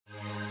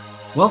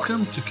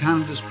Welcome to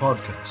Canada's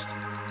podcast.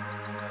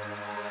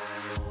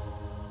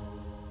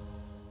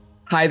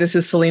 Hi, this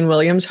is Celine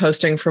Williams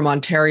hosting from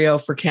Ontario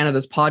for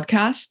Canada's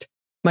podcast.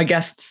 My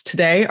guests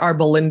today are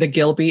Belinda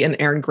Gilby and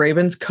Aaron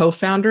Graben,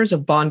 co-founders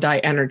of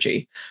Bondi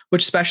Energy,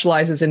 which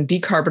specializes in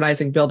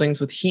decarbonizing buildings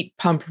with heat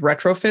pump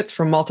retrofits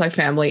for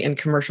multifamily and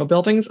commercial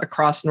buildings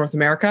across North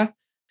America.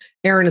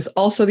 Aaron is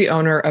also the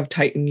owner of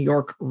Titan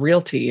York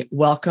Realty.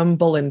 Welcome,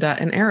 Belinda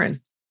and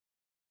Aaron.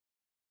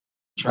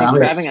 Thanks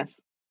for having us.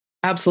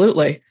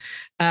 Absolutely.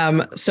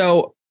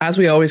 So as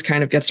we always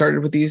kind of get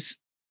started with these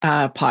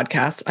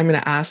podcasts, I'm going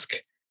to ask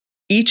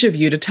each of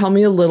you to tell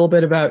me a little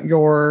bit about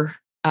your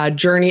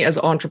journey as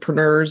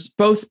entrepreneurs,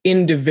 both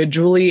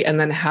individually and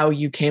then how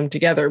you came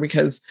together.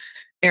 Because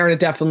Aaron, it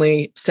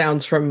definitely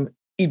sounds from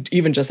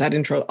even just that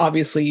intro.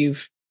 Obviously, you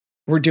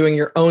were doing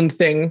your own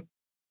thing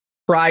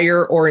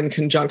prior or in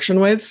conjunction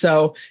with.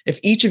 So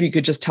if each of you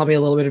could just tell me a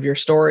little bit of your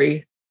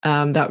story,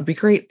 that would be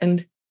great.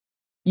 And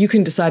you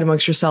can decide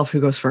amongst yourself who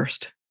goes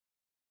first.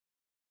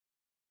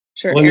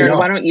 Sure. Well, Aaron,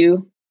 why don't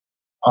you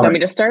want me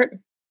to start?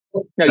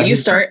 No, you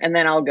start and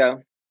then I'll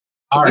go.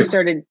 You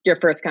started your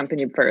first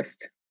company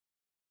first.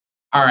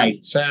 All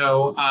right.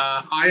 So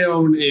I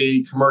own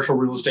a commercial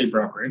real estate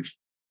brokerage.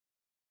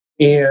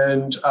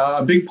 And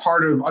a big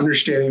part of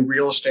understanding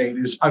real estate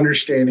is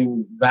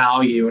understanding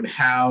value and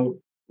how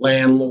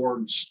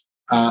landlords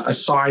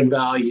assign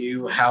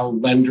value, how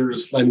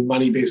lenders lend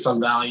money based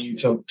on value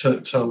to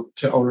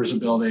owners of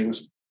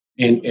buildings,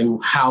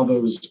 and how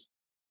those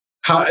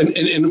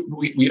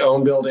we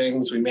own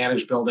buildings, we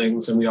manage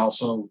buildings, and we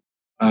also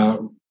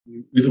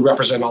we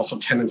represent also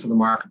tenants in the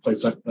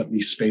marketplace that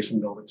lease space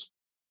in buildings.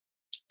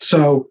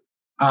 So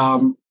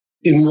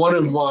in one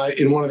of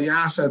the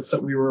assets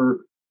that we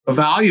were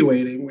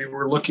evaluating, we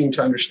were looking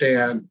to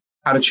understand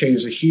how to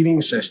change the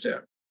heating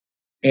system.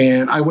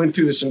 And I went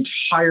through this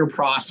entire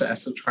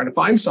process of trying to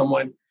find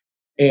someone,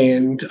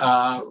 and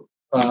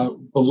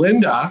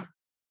Belinda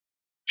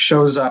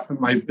shows up in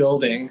my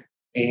building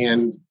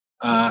and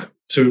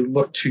to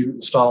look to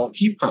install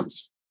heat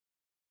pumps.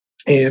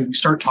 And we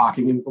start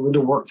talking, and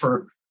Belinda worked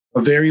for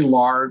a very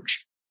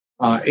large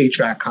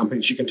HVAC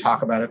company. She can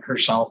talk about it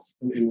herself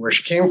and where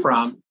she came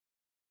from.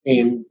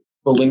 And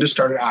Belinda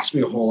started asking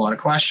me a whole lot of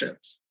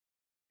questions.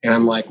 And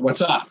I'm like,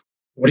 what's up?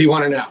 What do you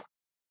want to know?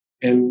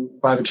 And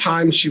by the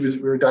time we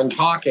were done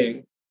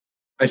talking,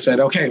 I said,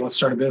 okay, let's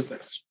start a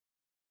business.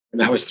 And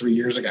that was 3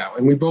 years ago.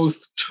 And we both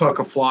took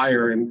a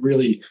flyer and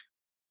really,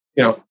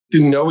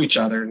 didn't know each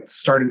other and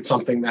started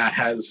something that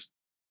has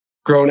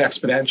grown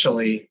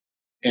exponentially.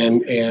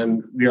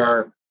 And we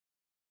are,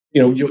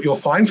 you'll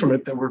find from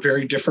it that we're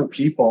very different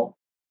people.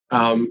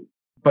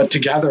 But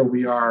together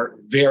we are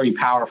very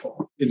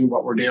powerful in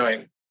what we're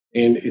doing.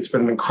 And it's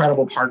been an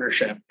incredible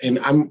partnership. And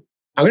I'm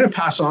going to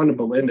pass on to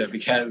Belinda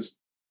because,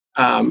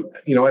 at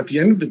the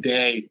end of the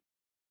day,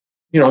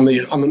 I'm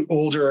an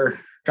older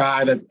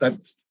guy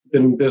that's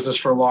been in business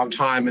for a long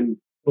time, and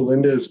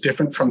Belinda is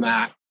different from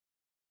that.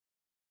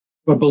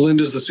 But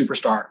Belinda's the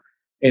superstar.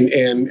 And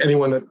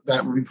anyone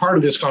that will be part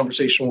of this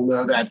conversation will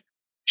know that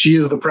she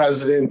is the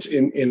president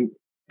in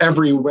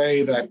every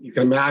way that you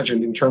can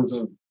imagine in terms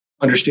of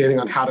understanding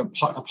on how to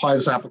apply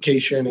this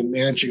application and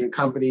managing a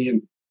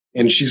company.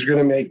 And she's going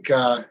to make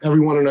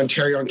everyone in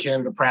Ontario and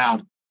Canada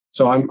proud.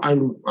 So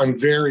I'm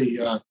very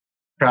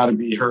proud to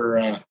be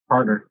her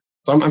partner.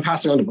 So I'm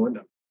passing on to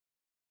Belinda.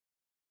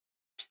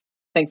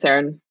 Thanks,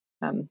 Aaron.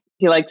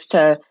 He likes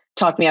to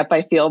talk me up,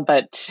 I feel,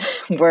 but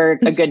we're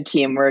a good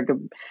team. We're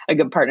a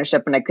good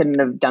partnership, and I couldn't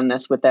have done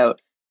this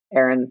without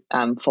Aaron,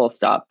 full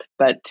stop.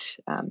 But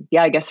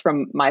I guess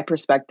from my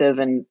perspective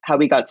and how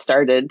we got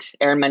started,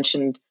 Aaron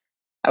mentioned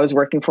I was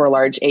working for a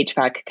large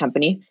HVAC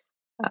company.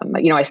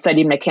 I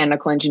studied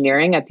mechanical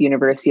engineering at the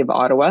University of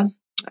Ottawa,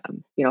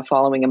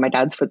 following in my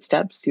dad's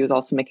footsteps. He was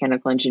also a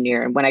mechanical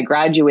engineer. And when I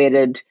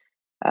graduated,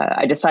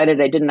 I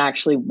decided I didn't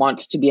actually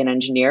want to be an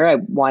engineer. I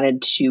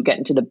wanted to get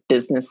into the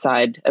business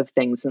side of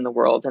things in the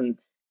world, and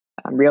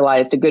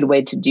realized a good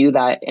way to do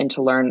that and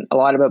to learn a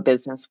lot about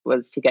business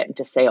was to get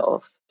into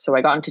sales. So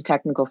I got into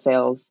technical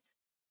sales,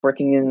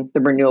 working in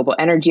the renewable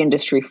energy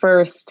industry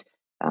first,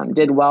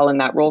 did well in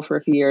that role for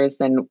a few years,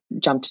 then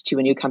jumped to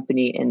a new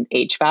company in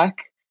HVAC,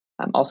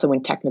 also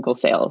in technical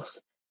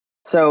sales.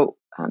 So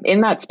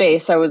in that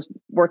space, I was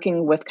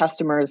working with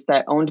customers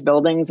that owned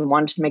buildings and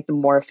wanted to make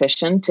them more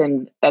efficient.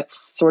 And that's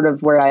sort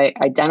of where I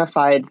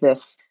identified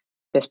this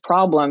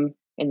problem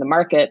in the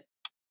market,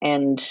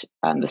 and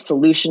the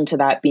solution to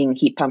that being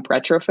heat pump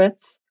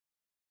retrofits.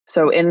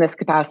 So in this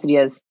capacity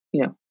as,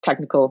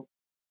 technical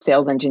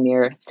sales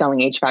engineer selling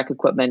HVAC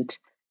equipment,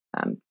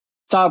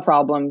 saw a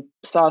problem,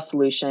 saw a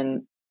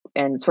solution,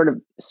 and sort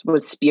of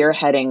was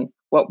spearheading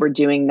what we're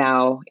doing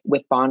now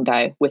with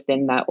Bondi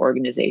within that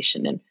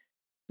organization. And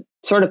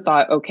sort of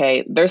thought,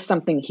 okay, there's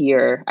something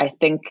here. I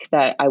think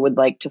that I would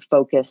like to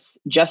focus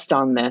just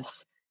on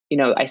this.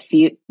 I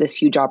see this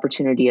huge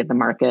opportunity in the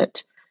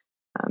market.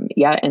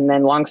 And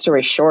then long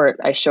story short,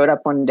 I showed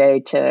up one day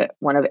to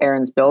one of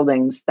Aaron's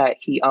buildings that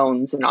he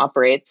owns and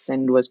operates,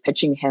 and was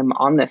pitching him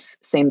on this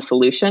same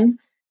solution.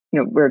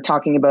 we're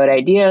talking about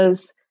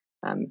ideas.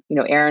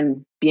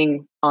 Aaron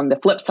being on the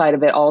flip side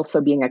of it,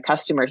 also being a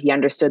customer, he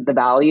understood the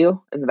value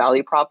and the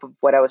value prop of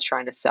what I was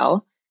trying to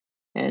sell.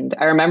 And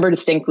I remember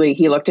distinctly,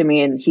 he looked at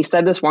me and he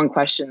said this one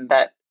question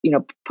that,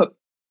 put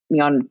me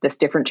on this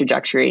different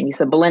trajectory. And he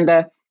said,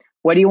 Belinda,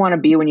 what do you want to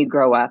be when you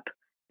grow up?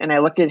 And I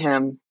looked at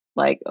him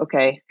like,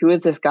 okay, who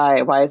is this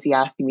guy? Why is he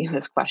asking me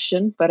this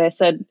question? But I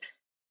said,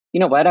 you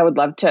know what? I would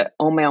love to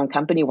own my own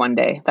company one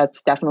day.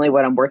 That's definitely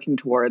what I'm working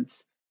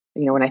towards,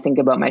 when I think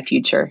about my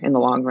future in the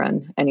long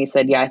run. And he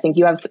said, yeah, I think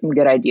you have some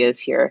good ideas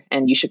here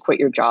and you should quit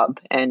your job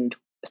and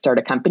start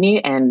a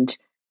company and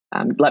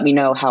let me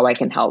know how I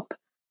can help.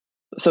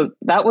 So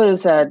that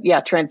was a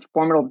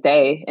transformative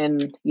day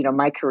in,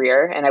 my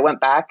career. And I went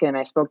back and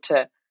I spoke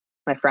to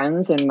my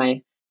friends and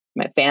my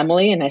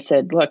family. And I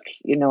said, look,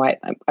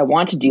 I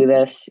want to do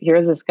this.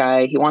 Here's this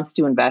guy. He wants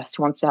to invest.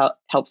 He wants to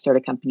help start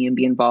a company and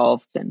be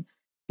involved. And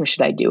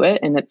should I do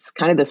it? And it's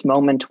kind of this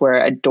moment where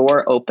a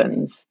door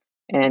opens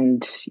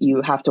and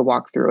you have to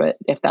walk through it.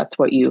 If that's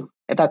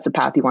the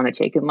path you want to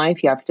take in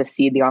life, you have to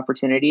see the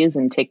opportunities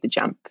and take the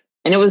jump.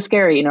 And it was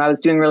scary. I was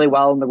doing really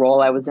well in the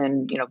role I was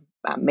in,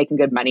 making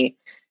good money.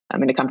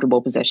 I'm in a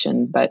comfortable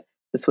position, but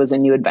this was a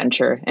new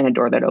adventure and a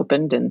door that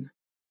opened, and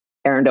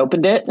Aaron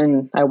opened it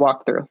and I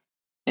walked through.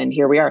 And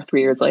here we are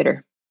 3 years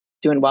later,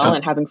 doing well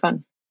and having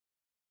fun.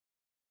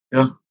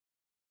 Yeah.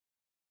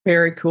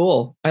 Very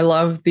cool. I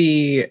love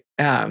the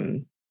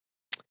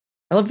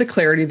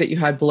clarity that you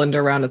had, Belinda,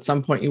 around at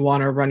some point you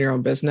want to run your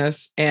own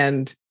business,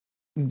 and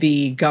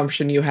the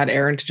gumption you had,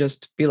 Aaron, to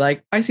just be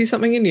like, I see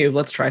something in you.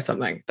 Let's try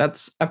something.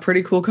 That's a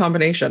pretty cool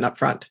combination up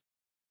front.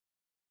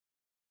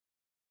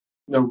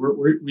 No,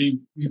 we've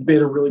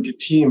made a really good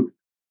team.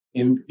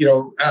 And,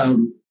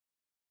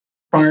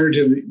 prior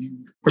to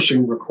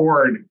pushing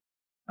record,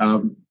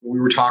 we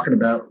were talking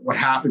about what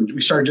happened.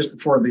 We started just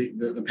before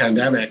the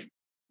pandemic,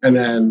 and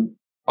then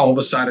all of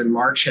a sudden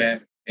March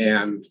hit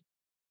and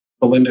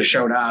Belinda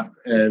showed up,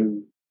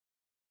 and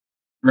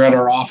we're at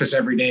our office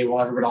every day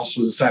while everyone else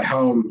was at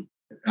home,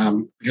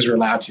 because we're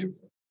allowed to.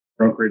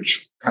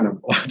 Brokerage kind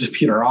of allowed to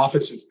be in our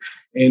offices.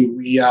 And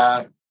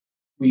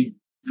we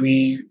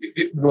the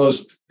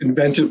most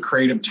inventive,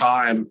 creative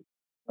time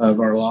of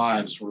our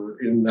lives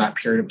were in that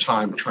period of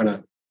time trying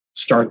to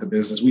start the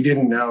business. We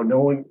didn't know.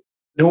 No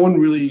one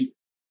really,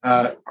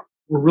 we're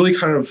really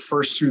kind of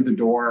first through the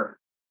door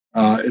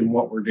in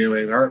what we're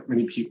doing. There aren't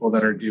many people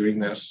that are doing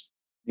this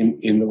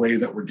in the way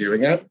that we're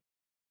doing it.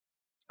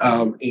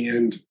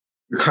 And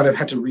we kind of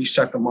had to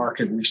reset the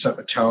market and reset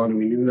the tone. And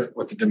we knew that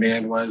what the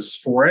demand was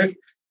for it.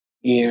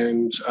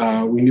 And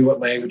we knew what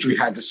language we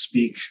had to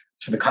speak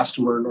to the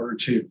customer in order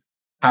to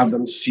have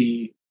them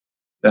see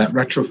that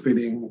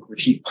retrofitting with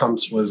heat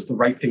pumps was the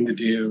right thing to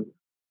do,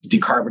 to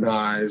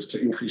decarbonize,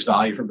 to increase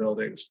value for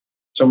buildings.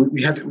 So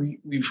we've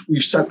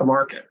set the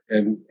market,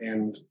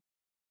 and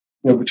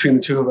between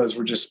the two of us,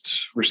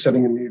 we're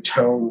setting a new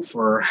tone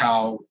for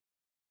how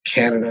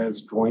Canada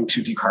is going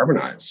to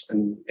decarbonize,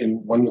 and in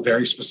one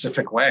very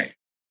specific way.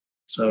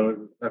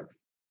 So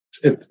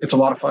it's a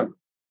lot of fun.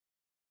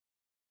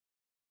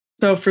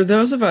 So for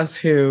those of us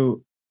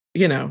who,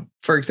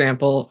 for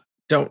example,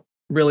 don't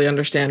really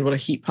understand what a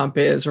heat pump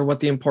is or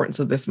what the importance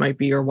of this might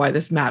be or why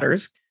this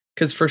matters,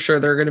 because for sure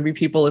there are going to be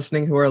people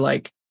listening who are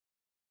like,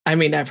 I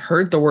mean, I've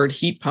heard the word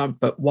heat pump,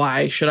 but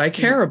why should I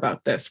care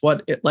about this?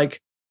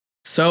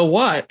 So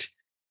what?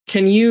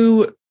 Can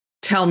you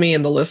tell me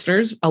and the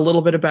listeners a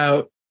little bit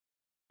about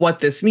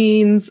what this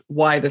means,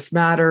 why this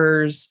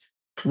matters,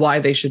 why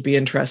they should be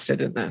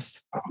interested in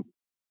this?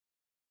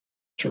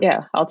 Sure.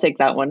 Yeah, I'll take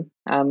that one.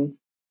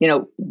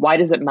 Why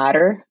does it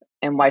matter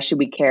and why should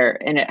we care?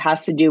 And it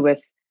has to do with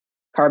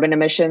carbon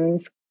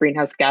emissions,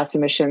 greenhouse gas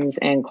emissions,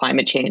 and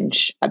climate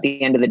change at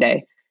the end of the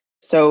day.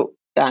 So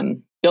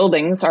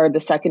buildings are the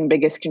second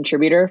biggest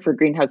contributor for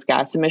greenhouse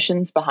gas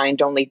emissions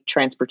behind only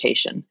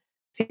transportation.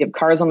 So you have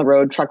cars on the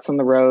road, trucks on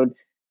the road,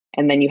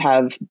 and then you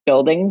have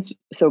buildings.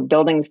 So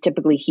buildings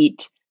typically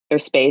heat their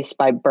space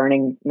by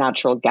burning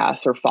natural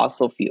gas or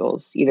fossil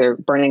fuels, either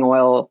burning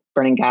oil,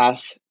 burning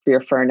gas for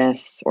your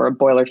furnace, or a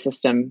boiler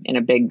system in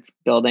a big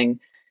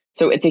building.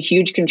 So it's a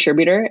huge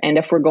contributor. And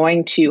if we're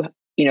going to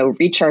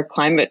reach our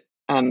climate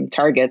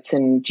targets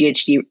and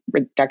GHG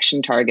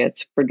reduction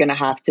targets, we're going to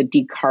have to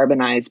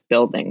decarbonize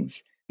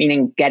buildings,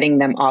 meaning getting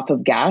them off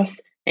of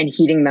gas and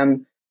heating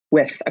them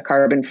with a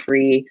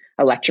carbon-free,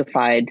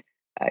 electrified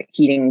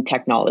heating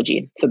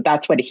technology. So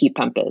that's what a heat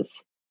pump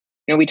is.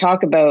 We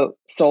talk about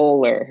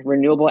solar,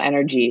 renewable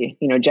energy,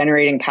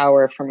 generating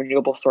power from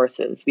renewable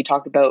sources. We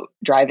talk about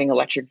driving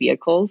electric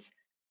vehicles,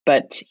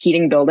 but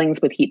heating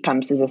buildings with heat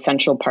pumps is an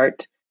essential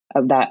part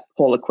of that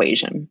whole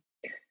equation.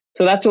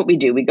 So that's what we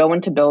do. We go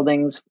into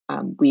buildings,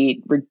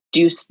 we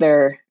reduce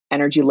their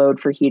energy load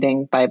for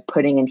heating by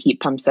putting in heat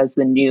pumps as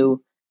the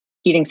new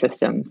heating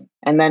system.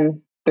 And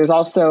then there's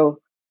also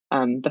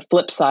the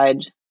flip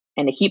side,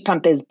 and a heat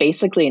pump is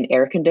basically an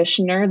air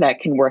conditioner that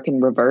can work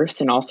in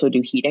reverse and also do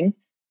heating.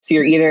 So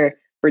you're either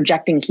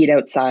rejecting heat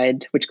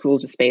outside, which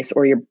cools the space,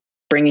 or you're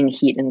bringing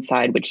heat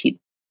inside, which heats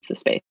the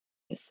space.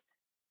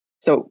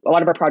 So a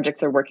lot of our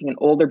projects are working in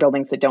older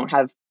buildings that don't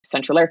have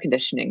central air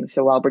conditioning.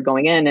 So while we're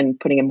going in and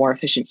putting in more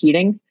efficient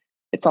heating,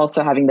 it's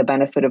also having the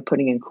benefit of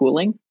putting in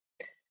cooling.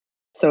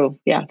 So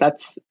yeah,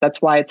 that's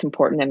why it's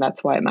important, and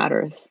that's why it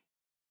matters.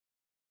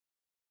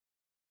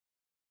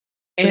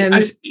 And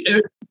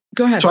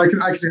go ahead. So I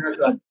can add to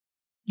that.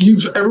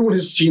 Everyone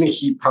has seen a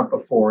heat pump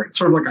before. It's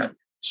sort of like a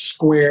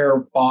square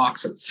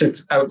box that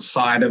sits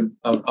outside of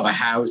a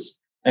house,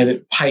 and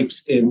it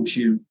pipes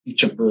into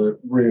each of the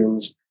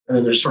rooms. And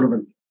then there's sort of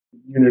a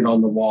unit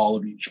on the wall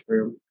of each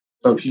room.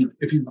 So if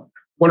you're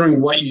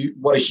wondering what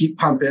a heat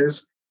pump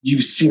is,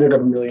 you've seen it a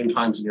million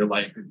times in your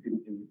life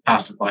in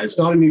past lives. It's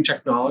not a new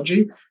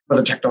technology, but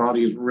the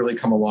technology has really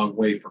come a long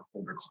way for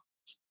colder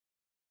climates.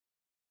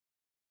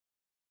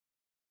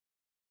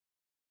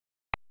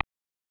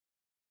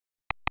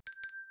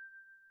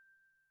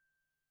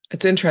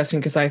 It's interesting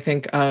because I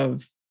think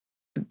of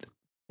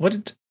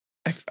I'm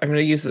going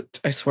to use it,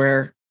 I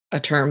swear, a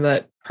term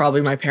that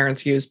probably my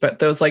parents use, but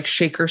those like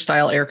shaker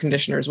style air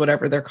conditioners,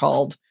 whatever they're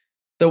called,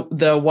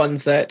 the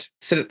ones that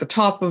sit at the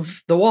top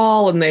of the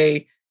wall and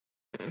they,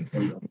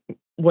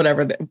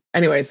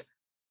 anyways,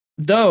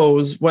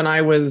 those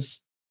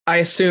I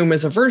assume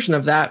is a version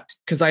of that,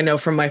 because I know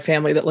from my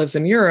family that lives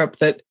in Europe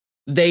that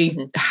they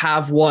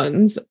have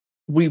ones.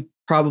 We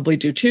probably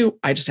do too.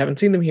 I just haven't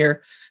seen them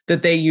here,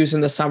 that they use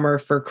in the summer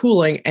for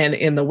cooling and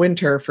in the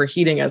winter for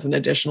heating as an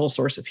additional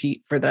source of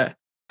heat for the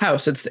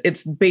house.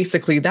 It's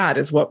basically that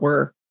is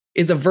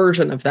a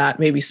version of that,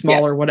 maybe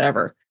smaller,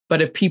 whatever.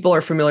 But if people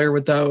are familiar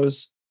with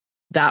those,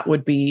 that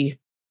would be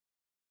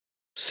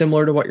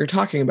similar to what you're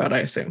talking about, I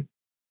assume.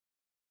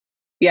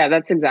 Yeah,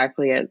 that's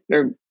exactly it.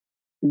 They're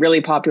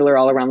really popular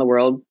all around the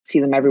world. See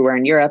them everywhere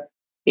in Europe,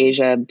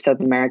 Asia, South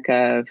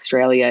America,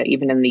 Australia,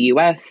 even in the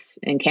US.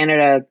 In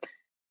Canada,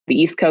 the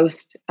East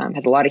Coast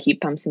has a lot of heat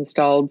pumps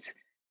installed.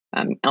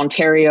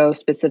 Ontario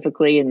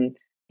specifically, and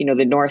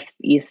the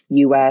Northeast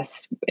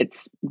US,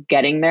 it's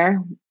getting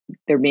there.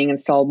 They're being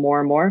installed more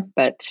and more,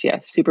 but yeah,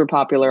 super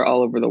popular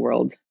all over the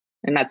world.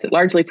 And that's it,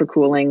 largely for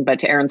cooling. But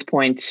to Aaron's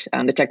point,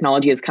 the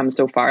technology has come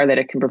so far that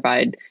it can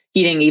provide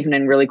heating even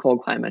in really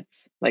cold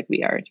climates like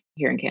we are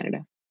here in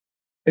Canada.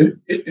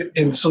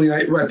 And Celine,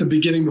 at the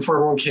beginning, before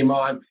everyone came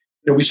on,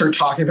 we started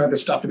talking about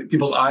this stuff and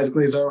people's eyes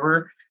glaze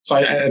over. So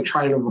I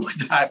try and avoid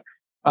that.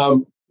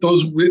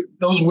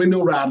 Those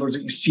window rattlers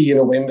that you see in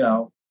a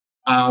window,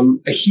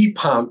 a heat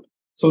pump.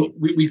 So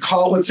we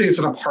call, let's say it's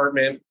an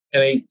apartment,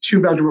 and a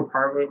 2-bedroom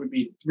apartment would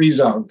be 3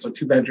 zones. So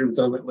 2 bedrooms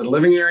on the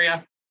living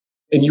area.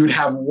 And you would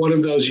have one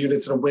of those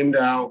units in a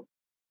window.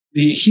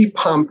 The heat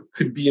pump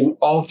could be in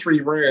all 3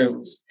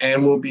 rooms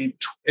and will be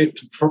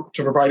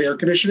to provide air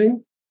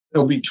conditioning.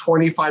 It'll be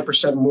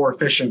 25% more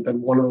efficient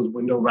than one of those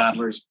window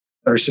rattlers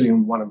that are sitting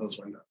in one of those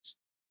windows.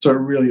 So it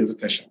really is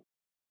efficient.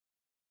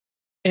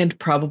 And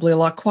probably a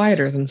lot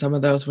quieter than some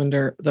of those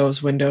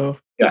window.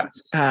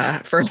 Yes.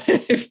 For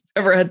if you've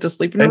ever had to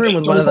sleep in a room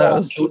with one of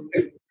those.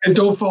 And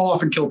don't fall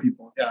off and kill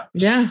people. Yeah.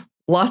 Yeah.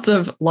 Lots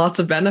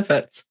of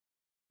benefits.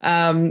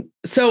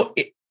 So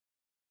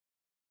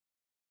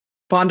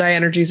Bondi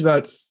Energy is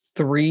about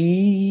 3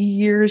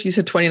 years. You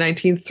said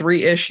 2019,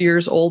 3-ish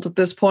years old at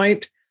this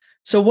point.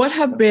 So what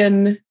have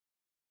been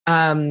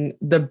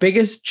the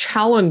biggest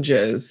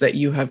challenges that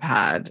you have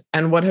had,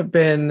 and what have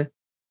been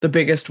the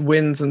biggest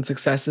wins and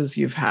successes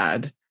you've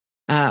had?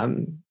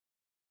 And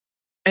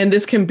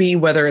this can be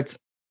whether it's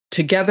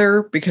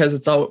together, because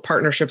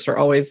partnerships are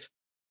always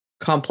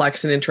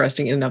complex and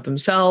interesting in and of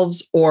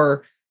themselves,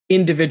 or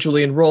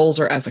individually in roles,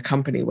 or as a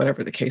company,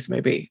 whatever the case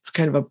may be. It's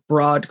kind of a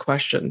broad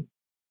question.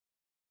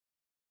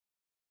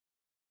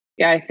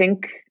 Yeah, I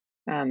think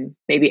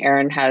maybe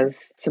Aaron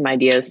has some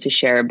ideas to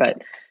share,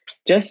 but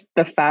just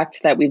the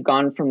fact that we've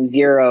gone from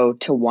 0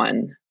 to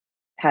 1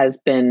 has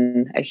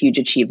been a huge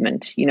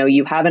achievement.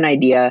 You have an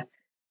idea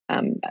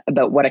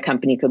about what a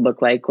company could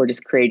look like, or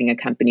just creating a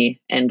company.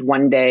 And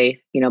one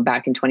day,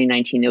 back in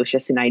 2019, it was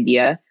just an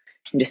idea,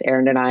 and just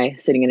Aaron and I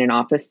sitting in an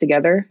office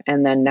together.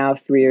 And then now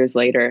 3 years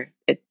later,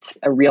 it's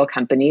a real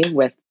company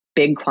with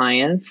big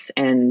clients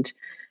and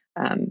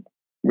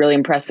really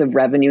impressive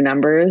revenue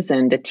numbers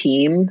and a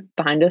team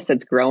behind us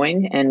that's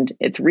growing, and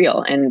it's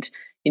real. And,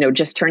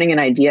 just turning an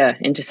idea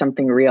into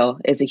something real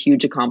is a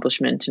huge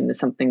accomplishment, and it's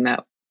something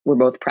that we're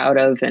both proud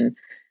of. And,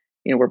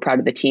 we're proud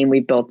of the team we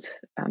built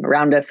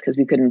around us, because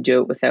we couldn't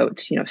do it without,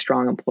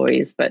 strong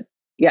employees. But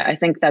yeah, I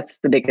think that's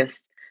the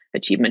biggest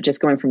achievement,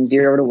 just going from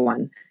 0 to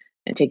 1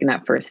 and taking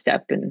that first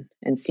step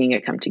and seeing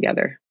it come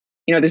together.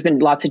 There's been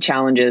lots of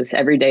challenges.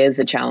 Every day is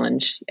a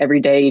challenge. Every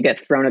day you get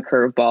thrown a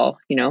curveball,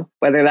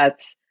 whether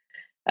that's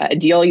a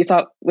deal you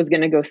thought was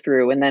going to go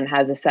through and then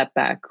has a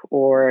setback,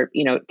 or,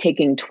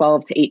 taking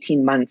 12 to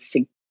 18 months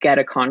to get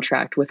a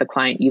contract with a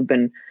client you've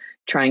been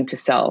trying to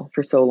sell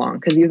for so long.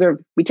 Because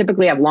we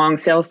typically have long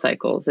sales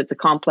cycles. It's a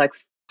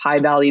complex, high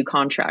value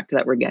contract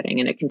that we're getting,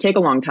 and it can take a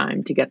long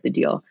time to get the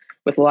deal,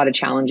 with a lot of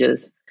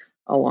challenges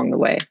along the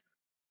way.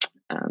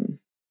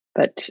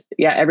 But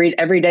yeah,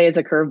 every day is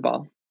a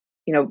curveball.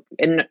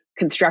 In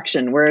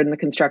construction, we're in the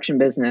construction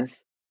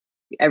business.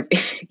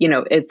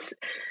 It's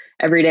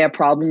every day a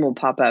problem will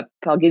pop up.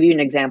 I'll give you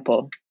an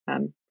example.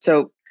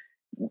 So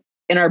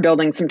in our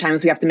building,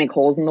 sometimes we have to make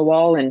holes in the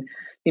wall, and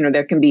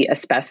there can be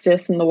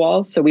asbestos in the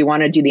wall. So we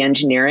want to do the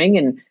engineering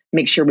and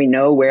make sure we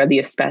know where the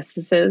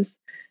asbestos is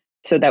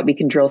so that we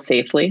can drill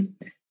safely.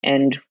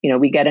 And,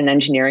 we get an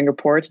engineering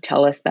report to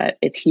tell us that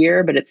it's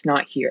here, but it's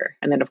not here.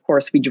 And then, of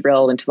course, we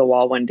drill into the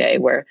wall one day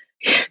where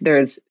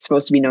there's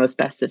supposed to be no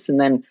asbestos, and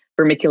then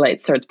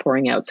vermiculite starts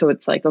pouring out. So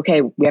it's like,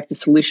 okay, we have to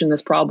solution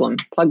this problem,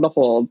 plug the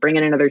hole, bring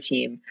in another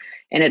team.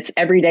 And it's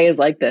every day is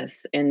like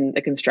this in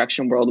the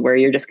construction world, where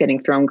you're just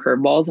getting thrown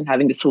curveballs and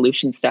having to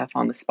solution stuff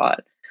on the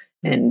spot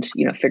and,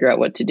 figure out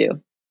what to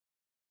do.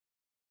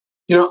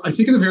 I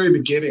think in the very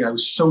beginning, I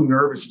was so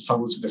nervous that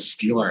someone was going to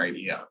steal our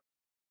idea.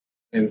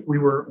 And we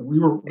were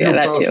both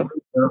really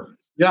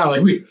nervous. Yeah,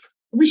 like we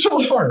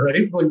so hard,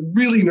 right? Like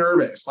really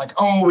nervous, like,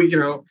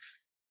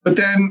 but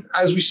then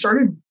as we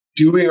started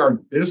doing our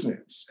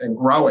business and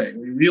growing,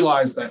 we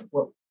realized that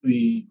what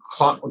the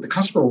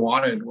customer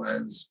wanted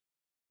was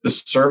the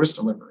service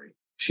delivery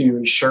to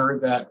ensure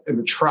that, in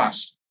the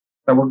trust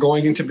that we're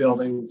going into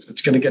buildings,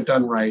 it's going to get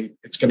done right.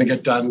 It's going to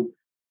get done.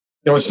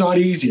 It's not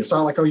easy. It's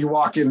not like, you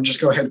walk in and just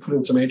go ahead and put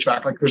in some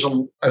HVAC. Like there's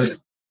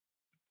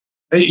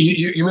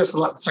you missed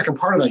the second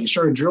part of that. You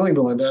started drilling,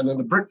 Belinda, and then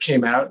the brick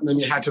came out, and then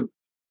you had to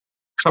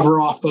cover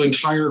off the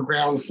entire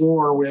ground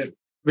floor with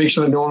make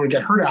sure that no one would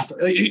get hurt after.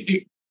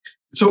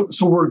 So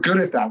we're good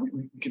at that. We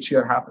can see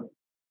that happening.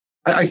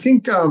 I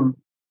think I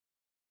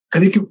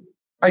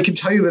can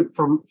tell you that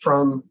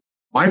from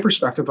my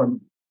perspective,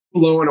 I'm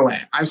blown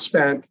away. I've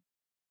spent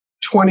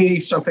 20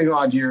 something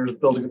odd years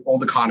building an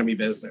old economy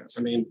business.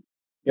 I mean,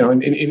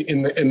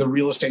 in the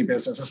real estate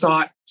business, it's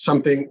not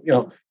something,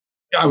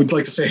 I would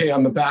like to say, hey,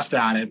 I'm the best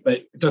at it,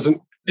 but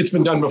it's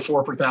been done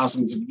before for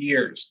thousands of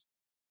years.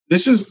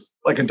 This is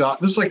like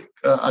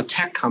a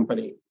tech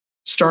company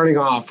starting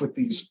off with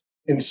these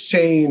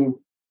insane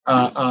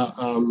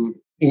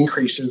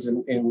increases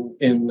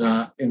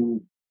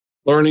in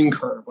learning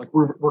curve. Like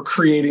we're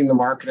creating the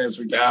market as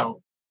we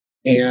go,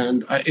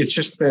 and it's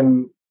just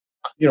been,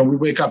 we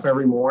wake up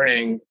every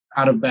morning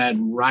out of bed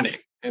running,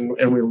 and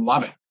we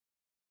love it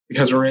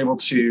because we're able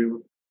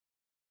to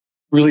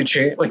really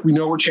change. Like we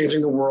know we're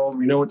changing the world.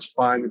 We know it's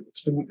fun.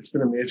 It's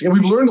been amazing, and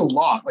we've learned a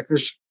lot. Like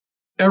there's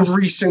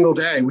every single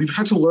day we've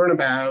had to learn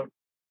about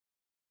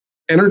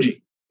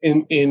energy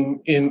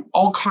in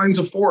all kinds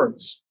of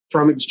forms,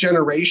 from its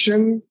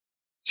generation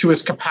to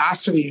its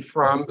capacity,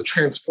 from the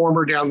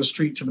transformer down the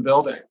street to the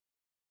building,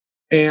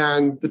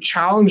 and the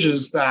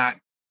challenges that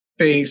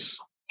face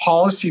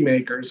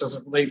policymakers as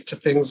it relates to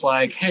things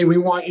like, hey, we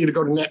want you to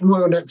go to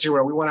net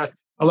zero. We want to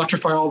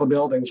electrify all the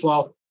buildings.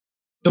 Well,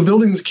 the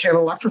buildings can't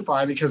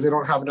electrify because they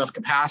don't have enough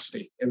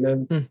capacity. And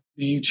then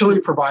the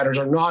utility providers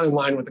are not in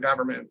line with the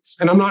governments.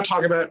 And I'm not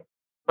talking about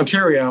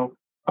Ontario.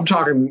 I'm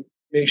talking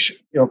nation,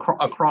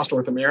 across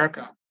North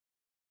America.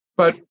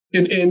 But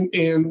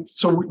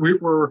so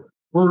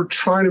we're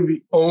trying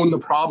to own the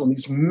problem,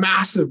 these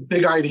massive,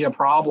 big idea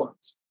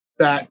problems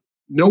that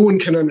no one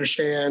can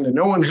understand and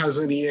no one has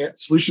any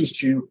solutions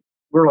to.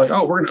 We're like,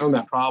 we're going to own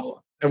that problem,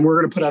 and we're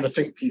going to put out a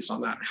think piece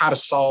on that, how to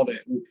solve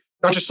it, and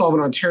not just solve it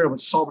in Ontario, but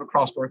solve it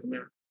across North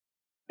America.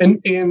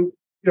 And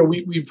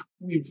we've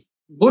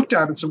looked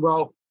at it and said,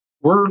 well,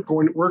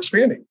 we're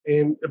expanding.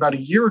 And about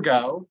a year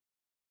ago,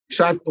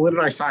 Belinda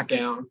and I sat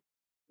down.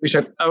 We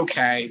said,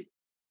 okay,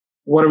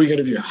 what are we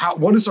going to do?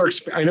 What is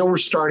I know we're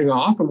starting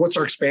off, but what's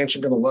our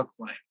expansion going to look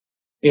like?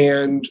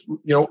 And,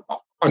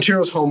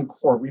 Ontario's home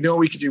court. We know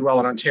we could do well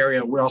in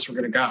Ontario. Where else we're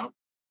going to go?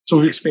 So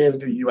we've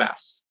expanded to the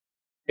US,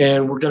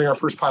 and we're getting our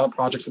first pilot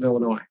projects in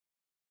Illinois,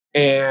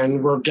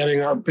 and we're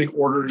getting our big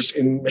orders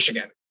in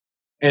Michigan.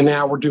 And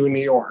now we're doing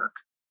New York.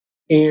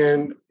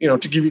 And,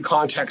 to give you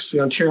context, the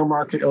Ontario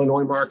market,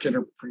 Illinois market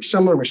are pretty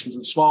similar.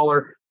 Michigan's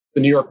smaller.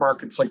 The New York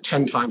market's like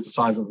 10 times the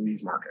size of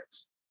these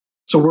markets.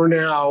 So we're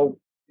now,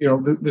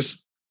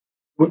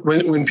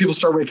 when people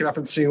start waking up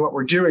and seeing what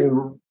we're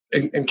doing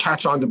and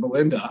catch on to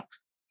Belinda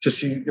to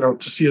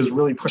see us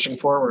really pushing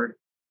forward.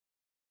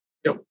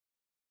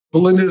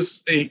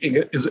 Belinda's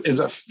is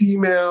a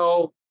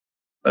female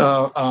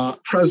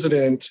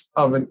president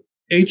of an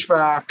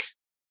HVAC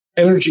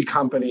energy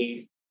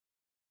company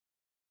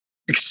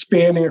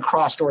expanding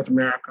across North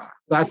America.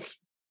 That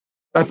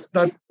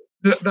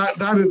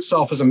in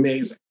itself is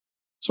amazing.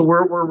 So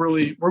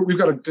we've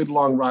got a good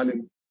long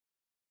run,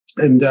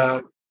 and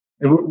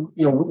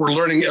we're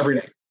learning every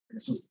day.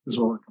 This is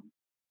where we're coming.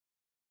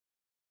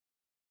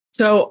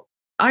 So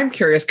I'm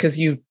curious, because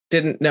you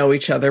didn't know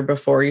each other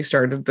before you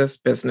started this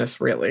business,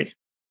 really,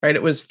 right?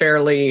 It was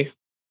fairly.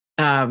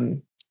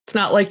 It's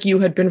not like you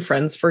had been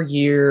friends for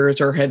years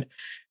or had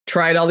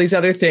tried all these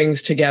other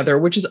things together,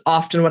 which is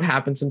often what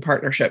happens in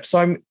partnerships. So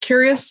I'm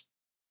curious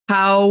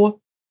how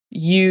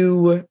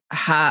you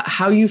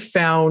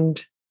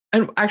found.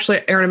 And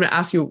actually, Aaron, I'm going to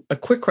ask you a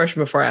quick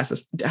question before I ask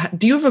this.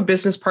 Do you have a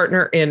business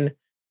partner in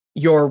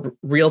your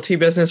realty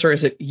business, or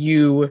is it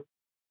you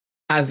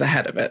as the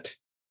head of it?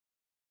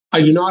 I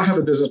do not have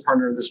a business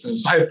partner in this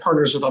business. I have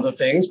partners with other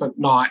things, but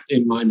not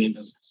in my main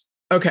business.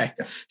 Okay.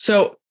 Yeah.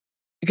 So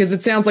because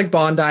it sounds like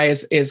Bondi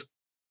is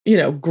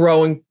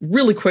growing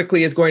really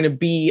quickly, is going to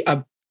be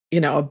a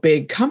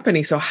big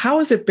company. So how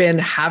has it been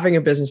having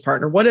a business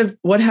partner? What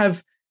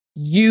have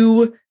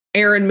you,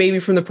 Aaron, maybe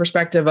from the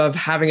perspective of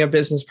having a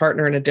business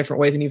partner in a different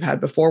way than you've had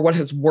before, what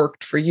has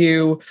worked for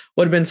you?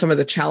 What have been some of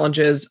the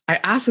challenges? I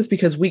ask this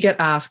because we get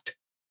asked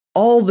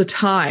all the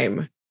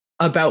time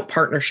about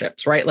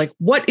partnerships, right? Like,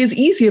 what is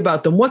easy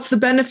about them? What's the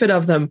benefit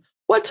of them?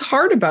 What's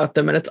hard about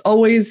them? And it's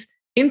always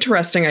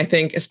interesting, I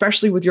think,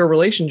 especially with your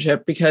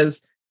relationship,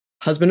 because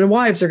husband and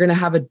wives are going to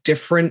have a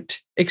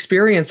different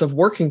experience of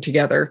working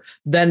together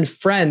than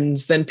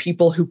friends, than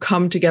people who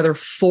come together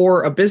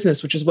for a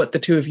business, which is what the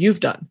two of you've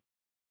done.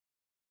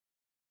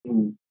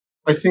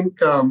 I think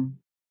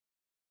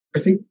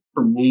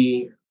for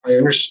me, I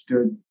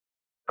understood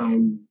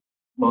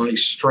my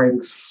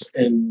strengths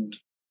and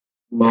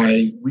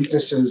my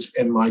weaknesses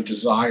and my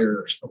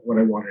desires of what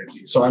I wanted to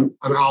do. So I'm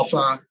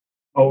alpha,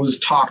 always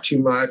talk too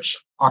much,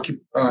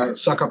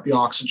 suck up the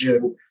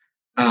oxygen,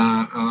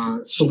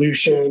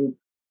 solution,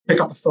 pick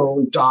up the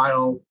phone,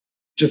 dial,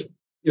 just,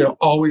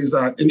 always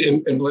that.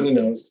 And Belinda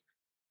knows.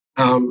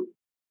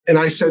 And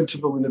I said to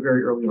Belinda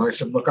very early on, I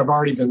said, look, I've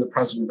already been the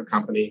president of the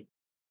company.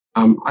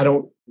 I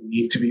don't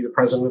need to be the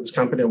president of this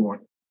company. I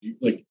want you,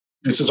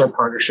 this is our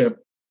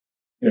partnership.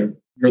 You're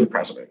the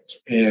president.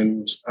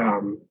 And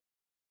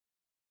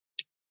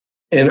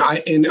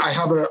I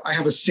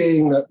have a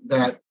saying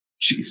that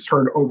she's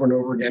heard over and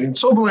over again, and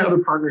so have my other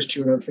partners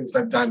too, and other things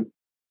I've done.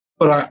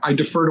 But I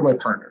defer to my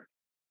partner,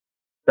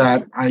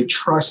 that I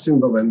trust in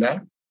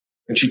Belinda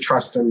and she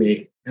trusts in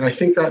me. And I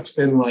think that's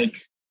been one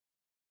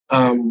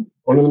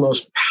of the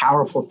most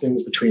powerful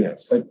things between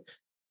us.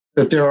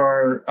 That there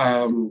are,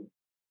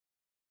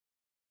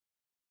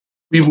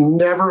 we've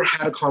never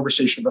had a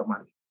conversation about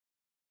money.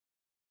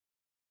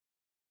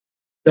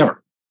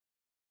 Never.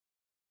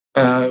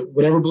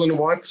 Whatever Belinda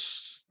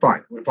wants,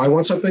 fine. If I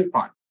want something,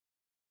 fine.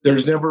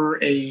 There's never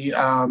we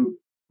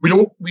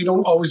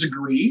don't always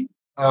agree.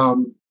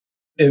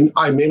 And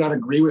I may not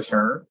agree with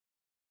her,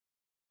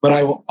 but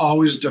I will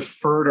always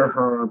defer to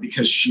her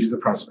because she's the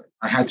president.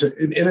 I had to,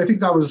 and I think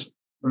that was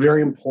a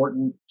very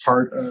important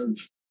part of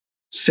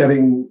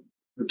setting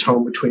the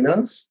tone between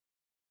us.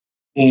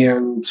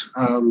 And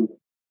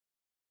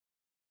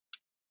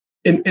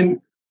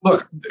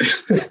look,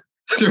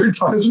 there are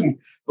times when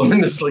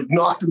Belinda's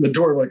knocked in the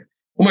door, like,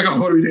 oh my God,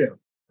 what do we do?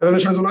 And other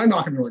times when I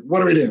knock on the door, like,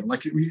 what do we do?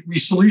 Like, we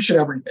solution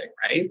everything,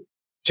 right?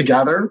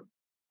 Together.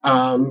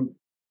 I'm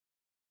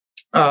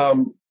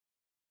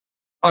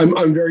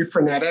very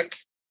frenetic.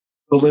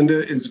 Belinda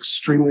is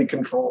extremely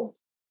controlled.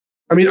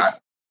 I mean,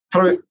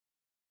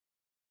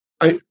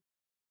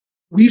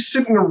 we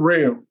sit in a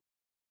room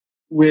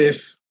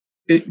with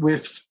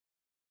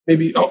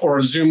maybe, or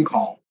a Zoom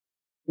call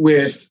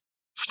with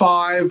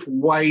 5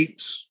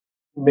 white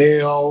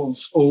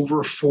males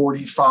over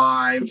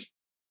 45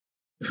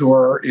 who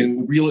are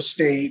in real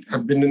estate,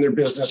 have been in their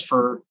business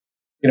for,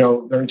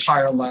 their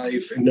entire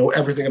life and know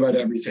everything about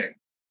everything.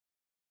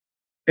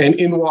 And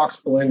in walks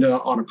Belinda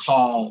on a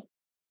call.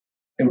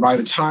 And by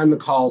the time the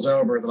call's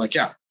over, they're like,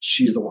 yeah,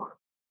 she's the one.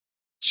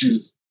 She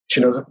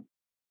knows it.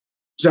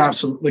 It's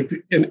absolutely,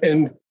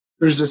 and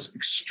there's this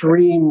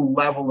extreme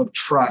level of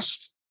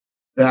trust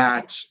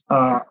that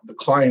the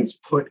clients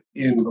put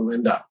in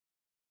Belinda.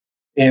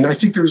 And I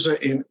think there's I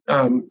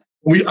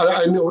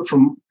know it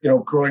from,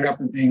 growing up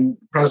and being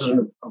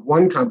president of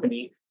one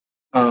company,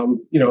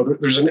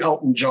 there's an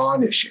Elton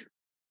John issue.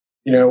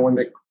 When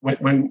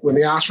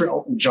they ask for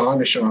Elton John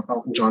to show up,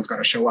 Elton John's got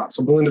to show up.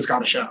 So Belinda's got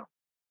to show,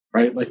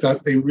 right? Like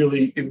that, it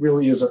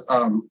really is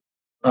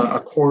a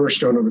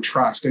cornerstone of the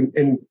trust.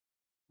 And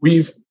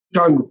we've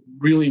done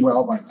really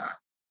well by that.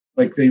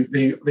 Like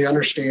they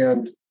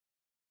understand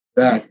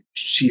that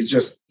she's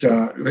just,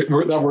 that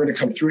we're going to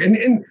come through.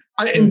 And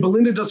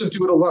Belinda doesn't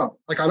do it alone.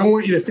 Like, I don't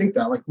want you to think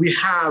that. Like, we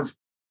have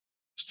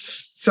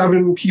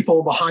 7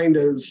 people behind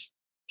us,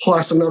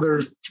 plus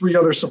another 3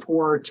 other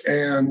support,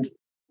 and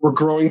we're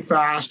growing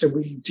fast, and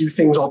we do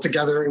things all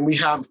together. And we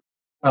have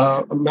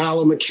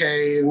Mala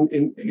McKay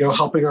and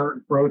helping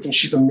our growth, and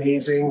she's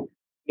amazing.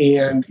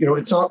 And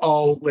it's not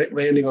all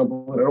landing on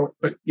Belinda,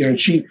 but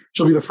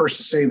she'll be the first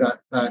to say that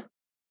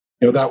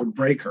that would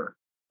break her.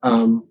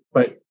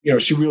 But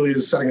she really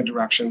is setting a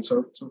direction.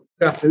 So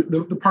yeah,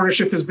 the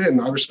partnership has been.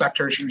 I respect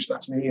her; she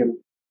respects me, and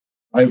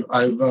I've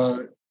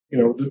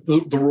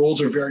the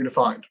roles are very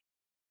defined.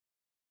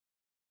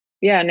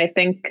 Yeah, and I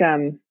think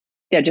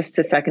just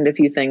to second a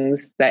few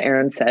things that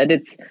Aaron said,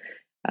 it's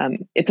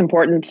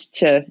important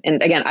to.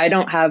 And again, I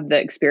don't have the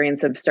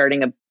experience of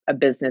starting a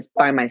business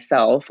by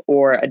myself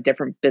or a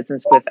different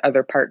business with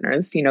other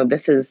partners.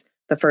 This is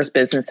the first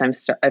business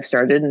I've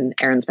started, and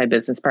Aaron's my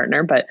business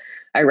partner. But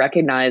I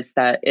recognize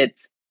that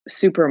it's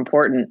super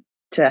important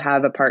to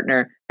have a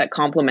partner that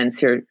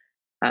complements your,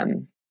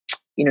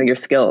 your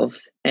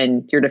skills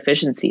and your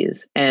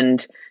deficiencies,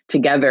 and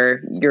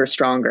together you're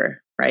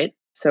stronger, right?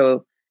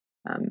 So,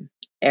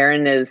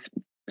 Aaron is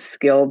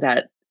skilled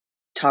at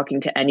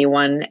talking to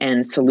anyone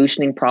and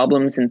solutioning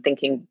problems and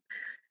thinking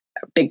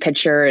big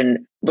picture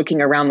and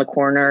looking around the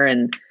corner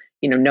and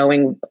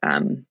knowing,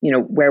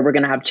 where we're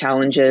going to have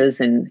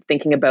challenges and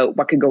thinking about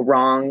what could go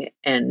wrong.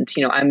 And,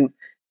 I'm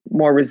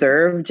more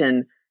reserved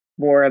and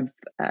more of,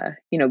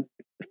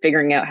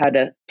 figuring out how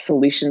to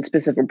solution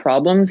specific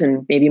problems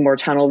and maybe more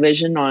tunnel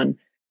vision on,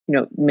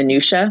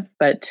 minutia.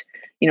 But,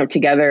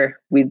 together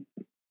we've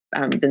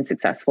been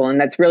successful. And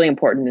that's really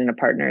important in a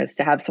partner, is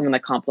to have someone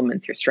that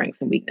complements your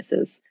strengths and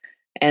weaknesses.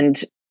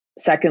 And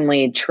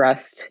secondly,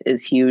 trust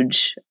is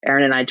huge.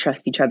 Aaron and I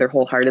trust each other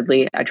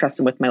wholeheartedly. I trust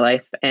him with my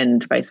life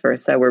and vice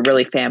versa. We're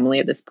really family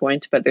at this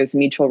point, but there's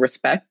mutual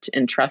respect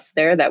and trust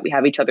there, that we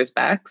have each other's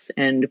backs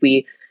and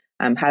we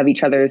have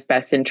each other's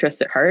best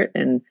interests at heart.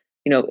 And,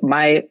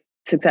 my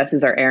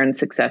successes are Aaron's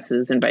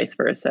successes and vice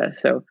versa.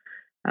 So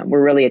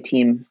we're really a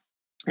team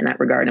in that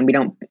regard. And we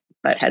don't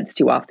butt heads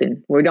too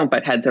often. We don't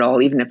butt heads at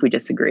all. Even if we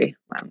disagree,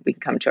 we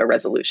can come to a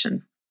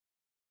resolution.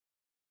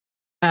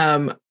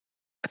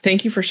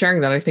 Thank you for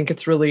sharing that. I think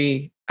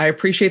I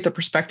appreciate the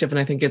perspective, and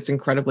I think it's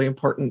incredibly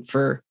important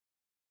for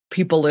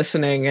people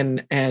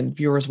listening and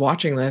viewers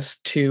watching this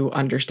to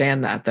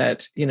understand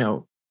that,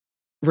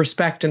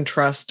 respect and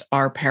trust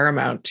are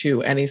paramount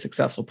to any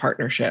successful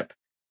partnership.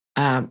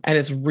 And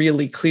it's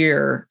really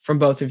clear from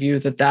both of you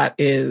that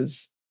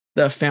is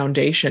the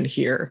foundation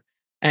here,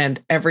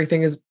 and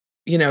everything is,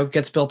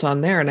 gets built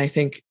on there. And I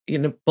think,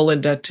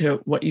 Belinda, to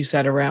what you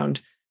said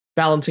around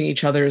balancing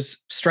each other's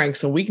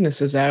strengths and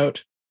weaknesses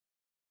out,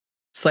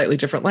 slightly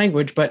different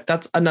language, but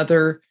that's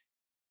another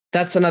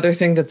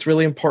thing that's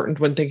really important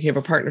when thinking of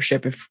a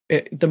partnership.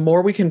 The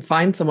more we can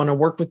find someone and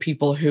work with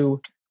people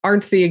who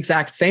aren't the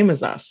exact same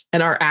as us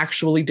and are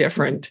actually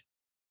different,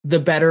 the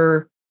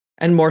better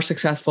and more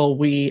successful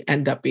we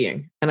end up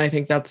being. And I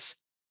think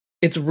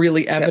it's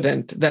really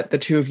evident that the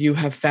two of you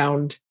have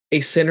found a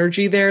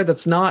synergy there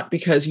that's not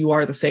because you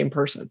are the same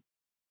person.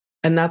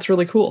 And that's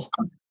really cool.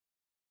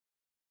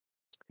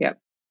 Yep,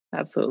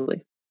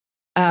 absolutely.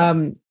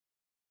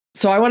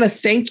 So I want to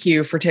thank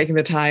you for taking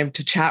the time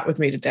to chat with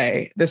me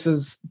today. This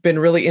has been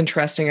really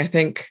interesting. I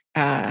think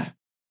the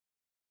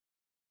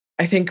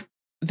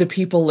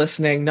people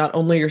listening, not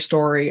only your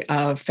story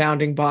of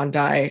founding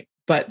Bondi,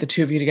 but the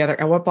two of you together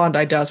and what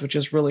Bondi does, which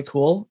is really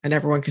cool. And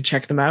everyone can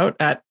check them out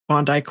at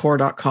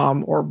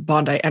bondicore.com, or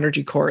Bondi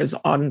Energy Core is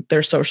on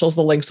their socials.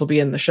 The links will be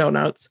in the show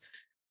notes.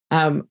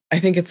 I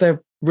think it's a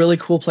really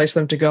cool place for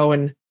them to go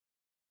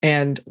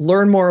and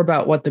learn more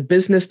about what the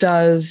business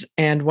does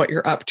and what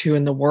you're up to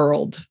in the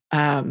world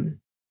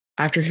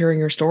after hearing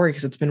your story,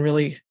 because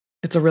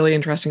it's a really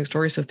interesting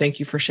story. So thank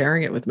you for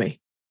sharing it with me.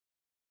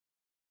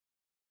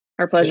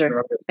 Our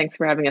pleasure. Thanks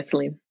for having us,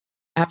 Celine.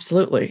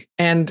 Absolutely.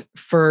 And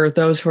for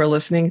those who are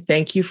listening,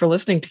 thank you for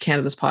listening to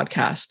Canada's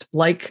podcast.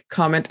 Like,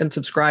 comment, and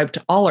subscribe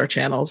to all our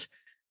channels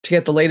to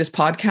get the latest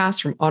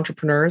podcasts from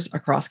entrepreneurs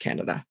across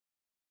Canada.